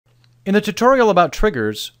In the tutorial about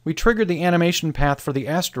triggers, we triggered the animation path for the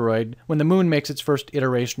asteroid when the moon makes its first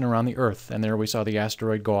iteration around the Earth, and there we saw the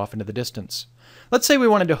asteroid go off into the distance. Let's say we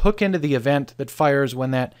wanted to hook into the event that fires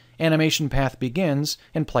when that animation path begins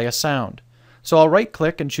and play a sound. So I'll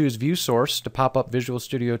right-click and choose View Source to pop up Visual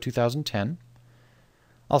Studio 2010.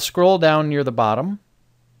 I'll scroll down near the bottom,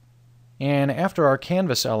 and after our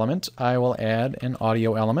canvas element, I will add an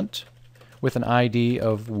audio element with an ID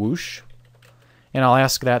of whoosh. And I'll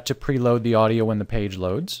ask that to preload the audio when the page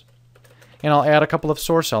loads. And I'll add a couple of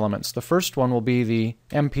source elements. The first one will be the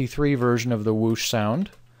MP3 version of the whoosh sound.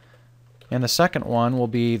 And the second one will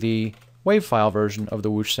be the WAV file version of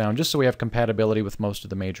the whoosh sound, just so we have compatibility with most of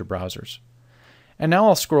the major browsers. And now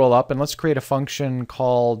I'll scroll up and let's create a function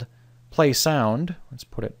called play sound. Let's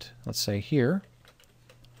put it, let's say here.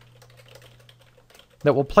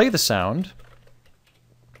 That will play the sound.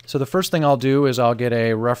 So the first thing I'll do is I'll get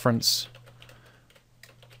a reference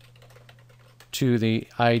to the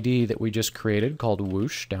ID that we just created called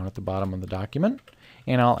whoosh down at the bottom of the document,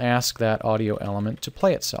 and I'll ask that audio element to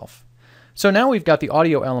play itself. So now we've got the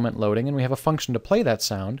audio element loading and we have a function to play that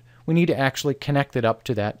sound. We need to actually connect it up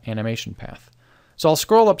to that animation path. So I'll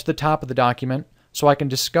scroll up to the top of the document so I can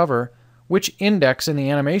discover which index in the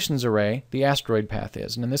animations array the asteroid path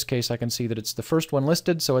is. And in this case I can see that it's the first one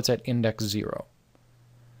listed, so it's at index 0.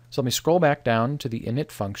 So let me scroll back down to the init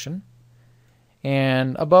function,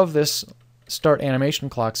 and above this Start Animation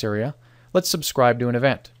Clocks area, let's subscribe to an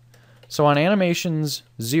event. So on animations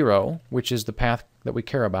 0, which is the path that we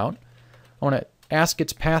care about, I want to ask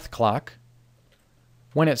its path clock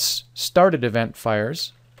when its started event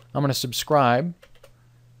fires. I'm going to subscribe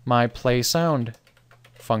my play sound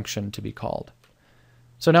function to be called.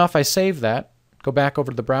 So now if I save that, go back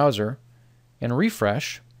over to the browser and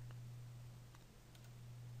refresh,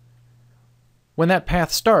 when that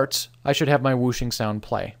path starts, I should have my whooshing sound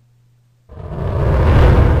play.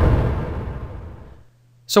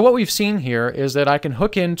 So what we've seen here is that I can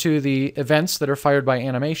hook into the events that are fired by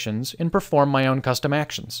animations and perform my own custom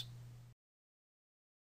actions.